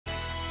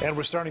And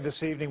we're starting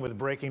this evening with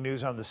breaking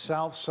news on the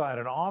south side.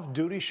 An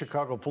off-duty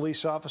Chicago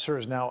police officer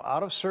is now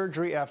out of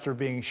surgery after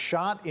being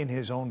shot in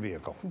his own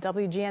vehicle.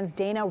 WGN's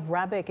Dana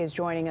Rebick is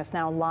joining us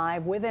now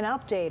live with an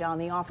update on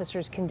the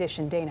officer's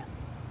condition. Dana.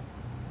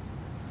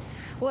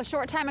 Well, a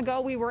short time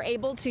ago, we were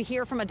able to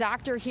hear from a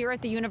doctor here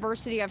at the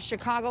University of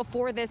Chicago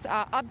for this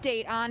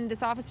update on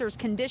this officer's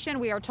condition.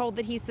 We are told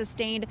that he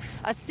sustained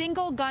a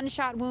single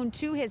gunshot wound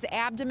to his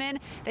abdomen,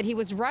 that he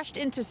was rushed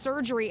into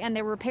surgery, and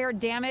they repaired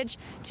damage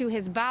to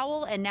his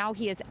bowel, and now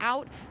he is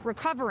out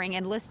recovering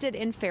and listed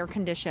in fair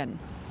condition.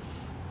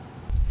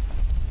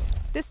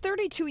 This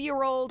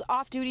 32-year-old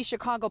off-duty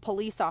Chicago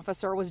police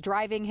officer was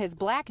driving his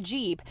black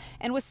Jeep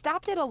and was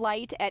stopped at a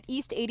light at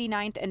East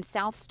 89th and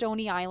South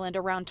Stony Island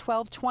around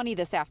 12:20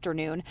 this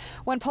afternoon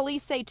when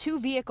police say two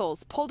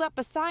vehicles pulled up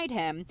beside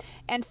him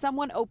and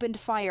someone opened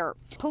fire.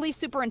 Police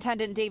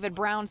Superintendent David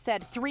Brown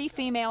said 3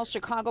 female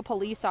Chicago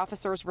police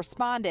officers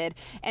responded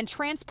and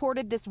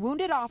transported this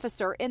wounded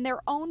officer in their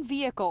own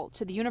vehicle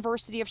to the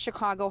University of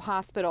Chicago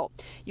Hospital.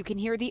 You can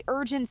hear the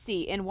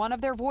urgency in one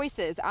of their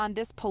voices on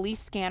this police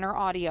scanner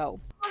audio.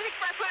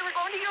 We're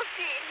going to UC.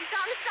 He's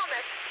on his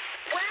stomach.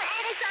 We're at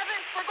 87.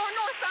 We're going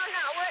northbound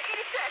now. We're at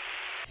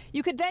 86.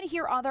 You could then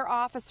hear other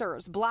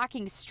officers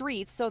blocking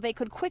streets so they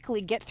could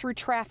quickly get through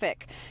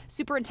traffic.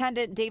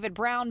 Superintendent David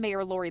Brown,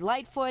 Mayor Lori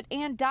Lightfoot,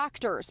 and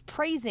doctors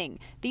praising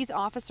these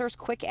officers'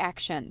 quick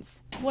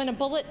actions. When a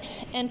bullet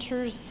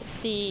enters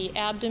the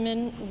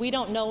abdomen, we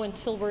don't know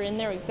until we're in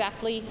there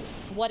exactly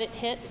what it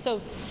hit.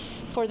 So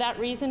for that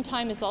reason,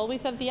 time is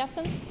always of the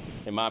essence.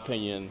 In my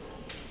opinion,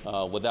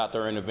 without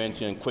their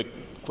intervention, quick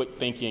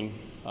thinking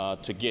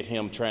to get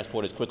him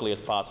transported as quickly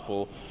as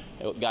possible,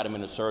 got him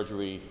into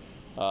surgery,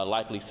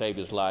 likely saved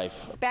his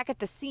life. Back at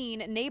the scene,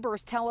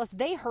 neighbors tell us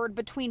they heard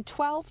between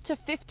 12 to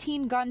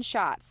 15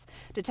 gunshots.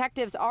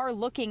 Detectives are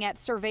looking at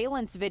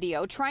surveillance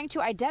video trying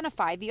to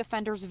identify the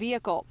offender's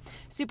vehicle.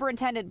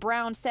 Superintendent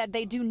Brown said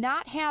they do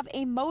not have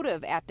a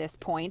motive at this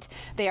point.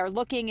 They are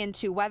looking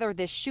into whether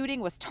this shooting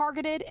was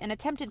targeted, an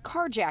attempted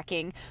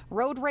carjacking,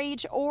 road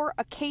rage, or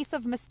a case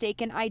of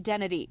mistaken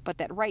identity, but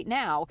that right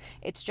now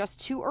it's just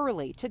too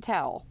early to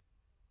tell.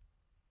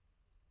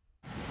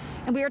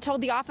 And we are told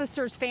the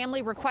officer's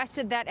family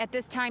requested that at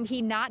this time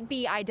he not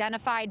be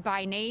identified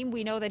by name.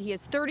 We know that he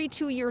is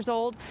 32 years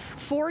old,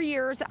 4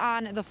 years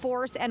on the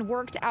force, and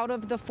worked out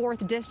of the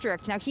 4th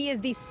District. Now, he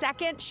is the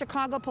second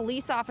Chicago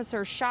police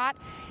officer shot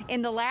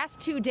in the last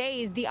 2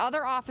 days. The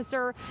other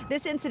officer,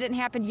 this incident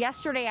happened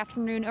yesterday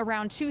afternoon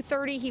around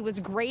 2:30. He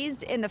was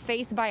grazed in the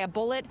face by a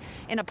bullet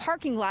in a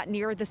parking lot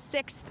near the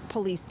 6th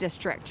Police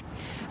District.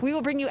 We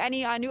will bring you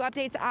any new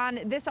updates on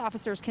this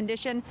officer's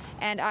condition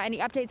and any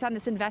updates on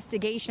this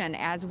investigation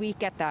as we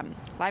get them.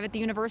 Live at the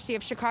University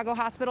of Chicago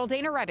Hospital,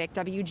 Dana Rebick,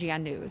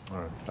 WGN News.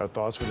 All right. Our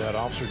thoughts with that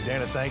officer.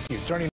 Dana, thank you. Turning